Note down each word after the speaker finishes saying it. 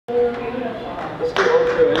Let's do Old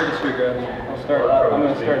Crow into Sweetgrass. I'm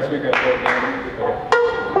gonna start Sweetgrass at the end.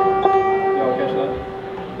 Y'all catch that?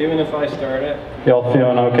 Even if I start it. Y'all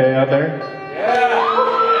feeling okay out there? Yeah!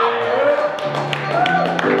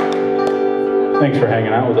 Thanks for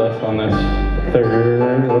hanging out with us on this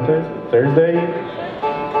Thursday?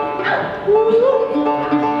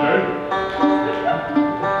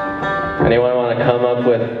 Anyone want to come up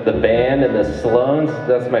with the band and the Sloans?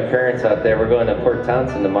 That's my parents out there. We're going to Port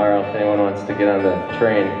Townsend tomorrow if anyone wants to get on the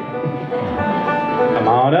train. Come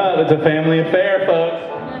on up, it's a family affair, folks.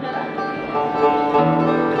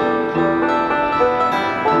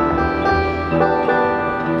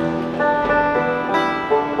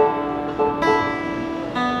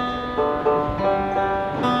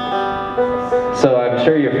 So I'm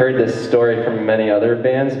sure you've heard this story from many other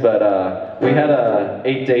bands, but we had a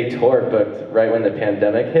 8-day tour booked right when the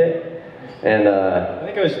pandemic hit. And I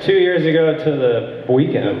think it was 2 years ago to the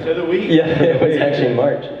weekend. To the weekend. Yeah, it was actually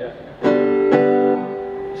March. Yeah.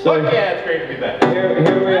 So yeah, it's great to be back. Here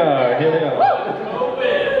we are. Yeah.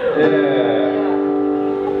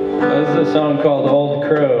 This is a song called Old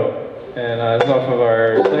Crow, and it's off of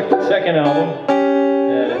our second album.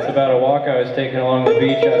 And it's about a walk I was taking along the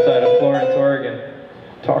beach outside of Florence, Oregon,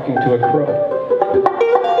 talking to a crow.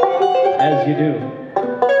 As you do.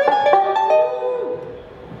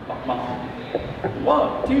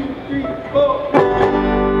 1, 2, 3, 4.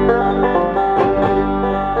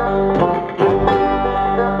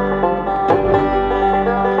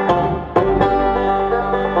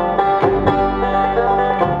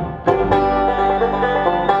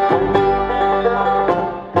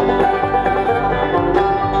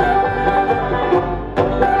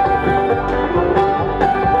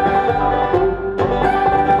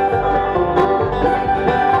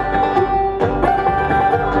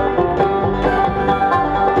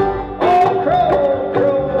 Crow!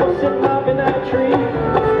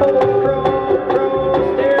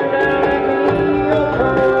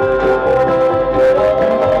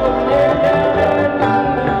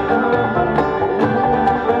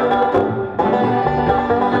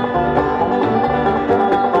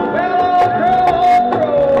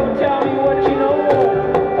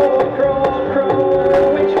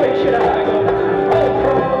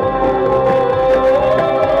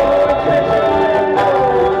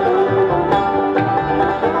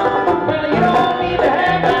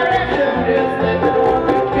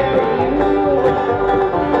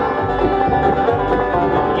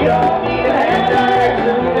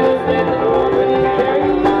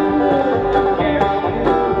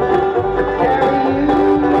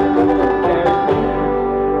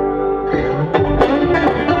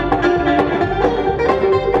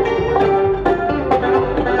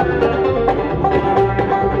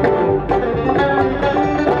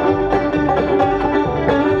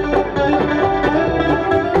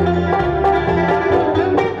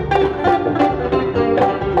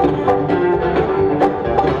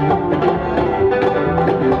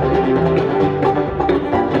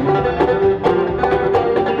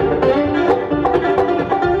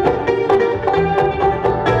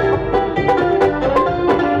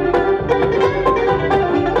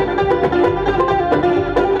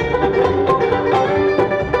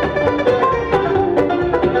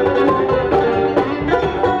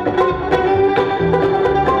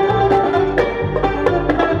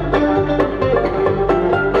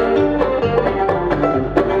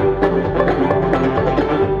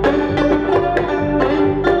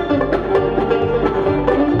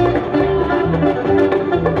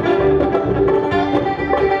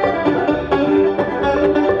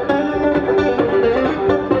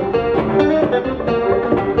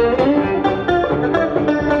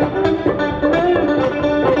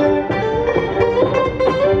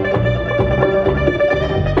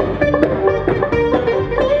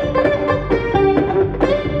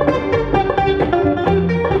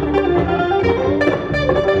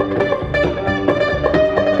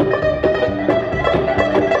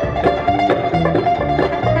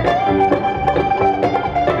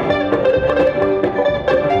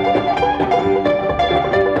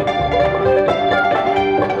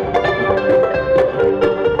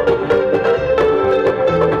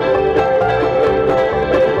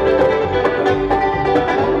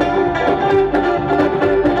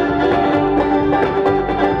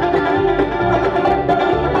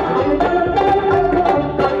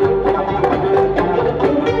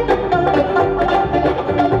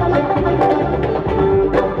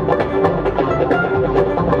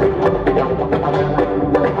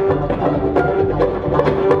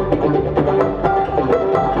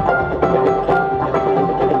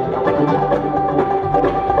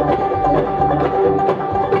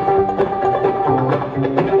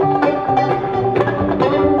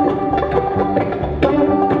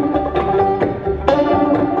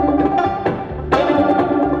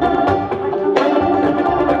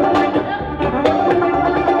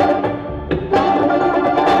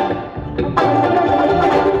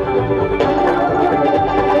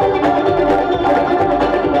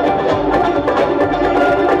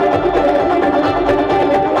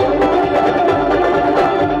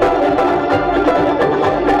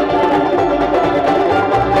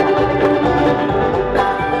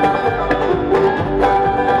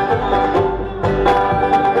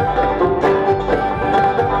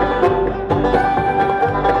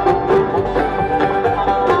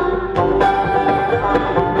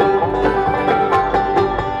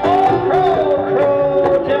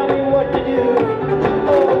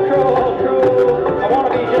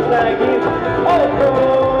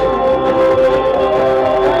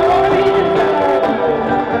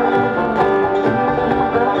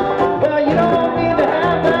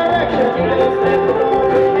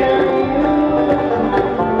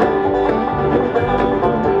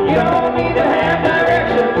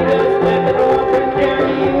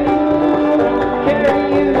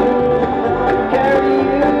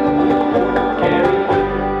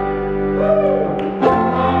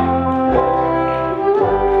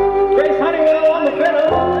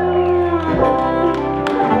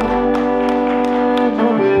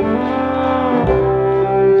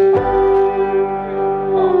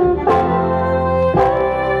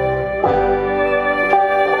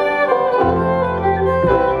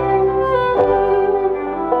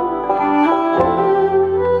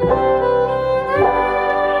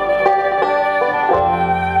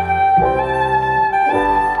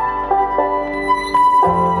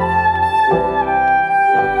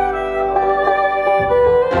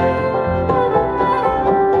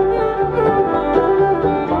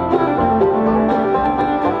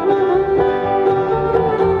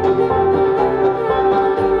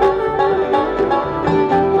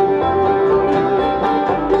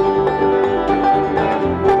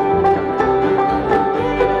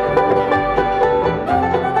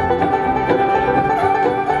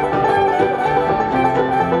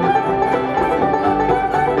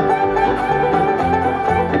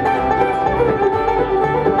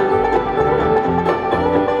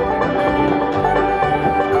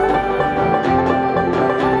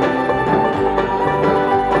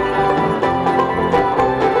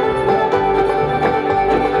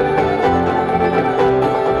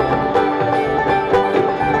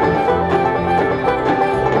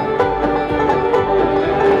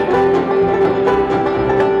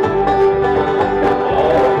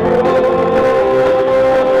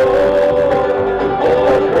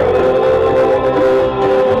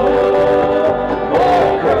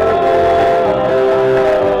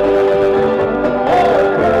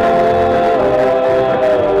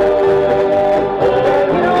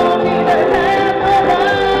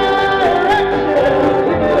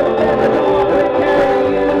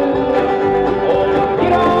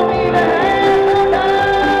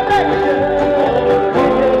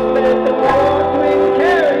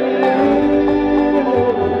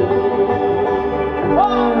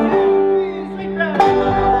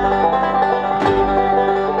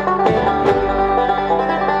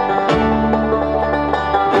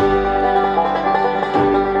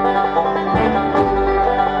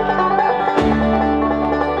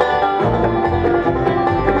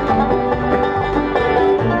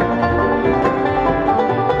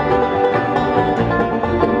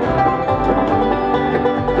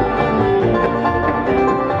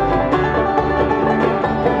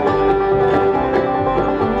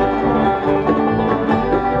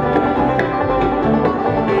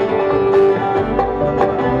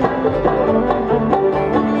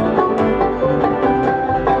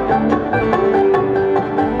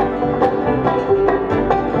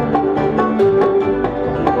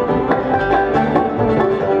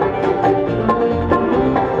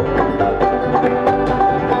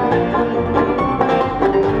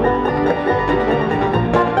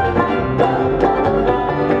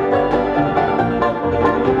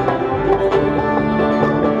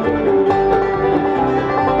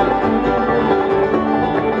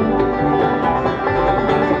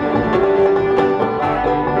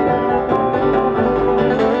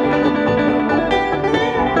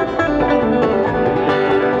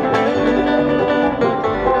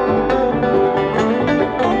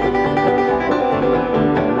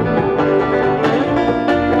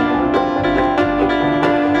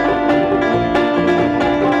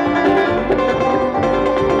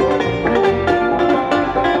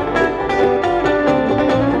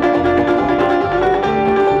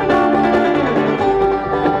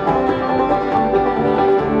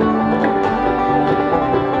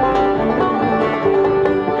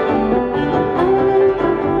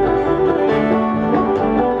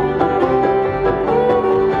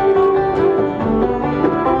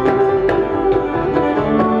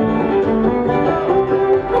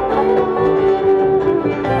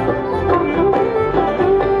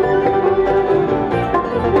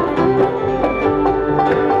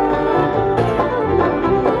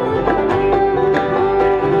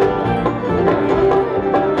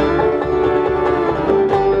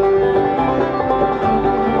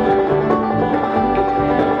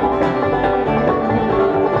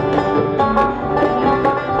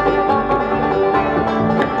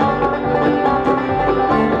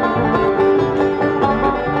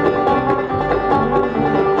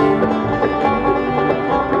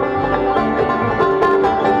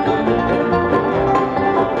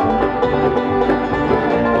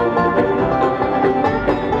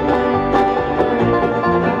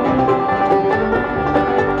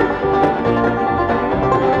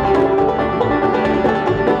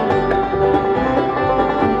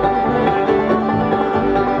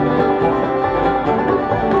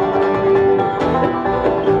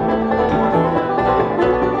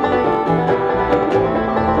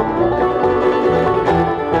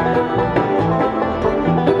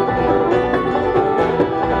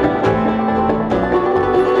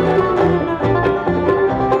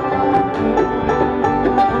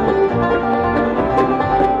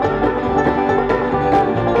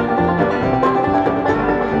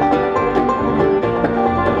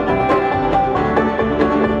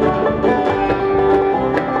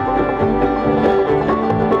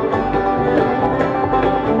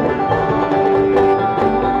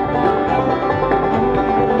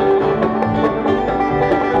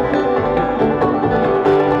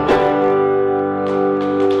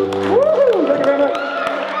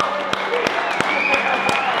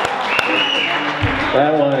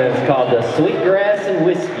 That one is called The Sweetgrass and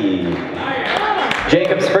Whiskey.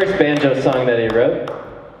 Jacob's first banjo song that he wrote.